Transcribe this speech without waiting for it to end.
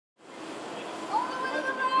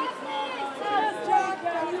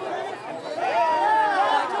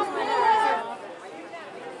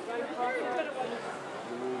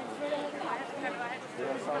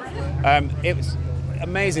It was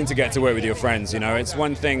amazing to get to work with your friends. You know, it's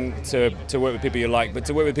one thing to work with people you like, but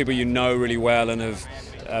to work with people you know really well and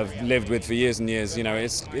have lived with for years and years. You know,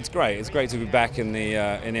 it's great. It's great to be back in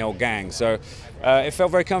the old gang. So it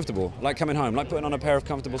felt very comfortable, like coming home, like putting on a pair of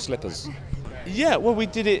comfortable slippers. Yeah, well, we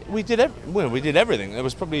did everything. There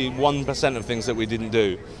was probably 1% of things that we didn't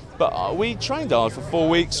do, but we trained hard for 4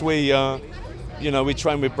 weeks. We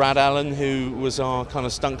trained with Brad Allen, who was our kind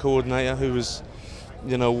of stunt coordinator, who was,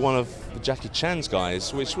 one of Jackie Chan's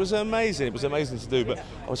guys, which was amazing. It was amazing to do, but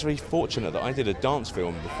I was very fortunate that I did a dance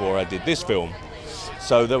film before I did this film.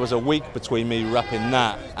 So there was a week between me wrapping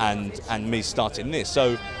that and me starting this.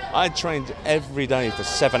 So I trained every day for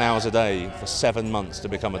 7 hours a day for 7 months to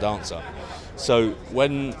become a dancer. So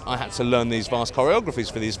when I had to learn these vast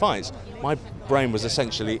choreographies for these fights, my brain was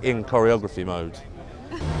essentially in choreography mode.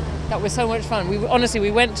 That was so much fun. We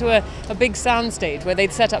went to a big sound stage where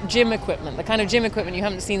they'd set up gym equipment, the kind of gym equipment you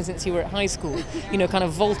haven't seen since you were at high school, kind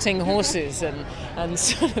of vaulting horses and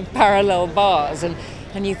sort of parallel bars.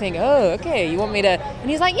 And you think, oh, okay, you want me to... And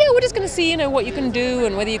he's like, yeah, we're just going to see, what you can do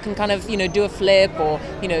and whether you can kind of, do a flip or,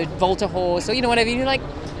 vault a horse or, whatever. And you're like,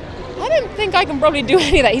 I don't think I can probably do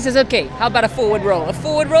any of that. He says, okay, how about a forward roll? A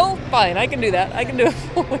forward roll? Fine, I can do that. I can do a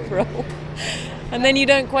forward roll. And then you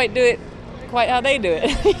don't quite do it quite how they do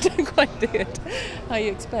it. You don't quite do it how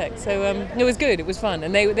you expect. So it was good. It was fun.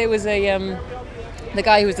 And there was the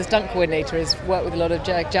guy who was the stunt coordinator has worked with a lot of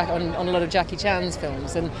on a lot of Jackie Chan's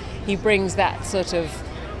films, and he brings that sort of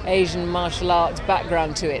Asian martial arts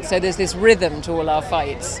background to it. So there's this rhythm to all our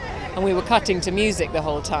fights, and we were cutting to music the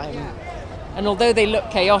whole time. And although they look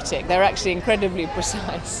chaotic, they're actually incredibly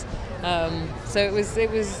precise. So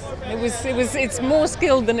it's more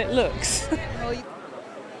skilled than it looks.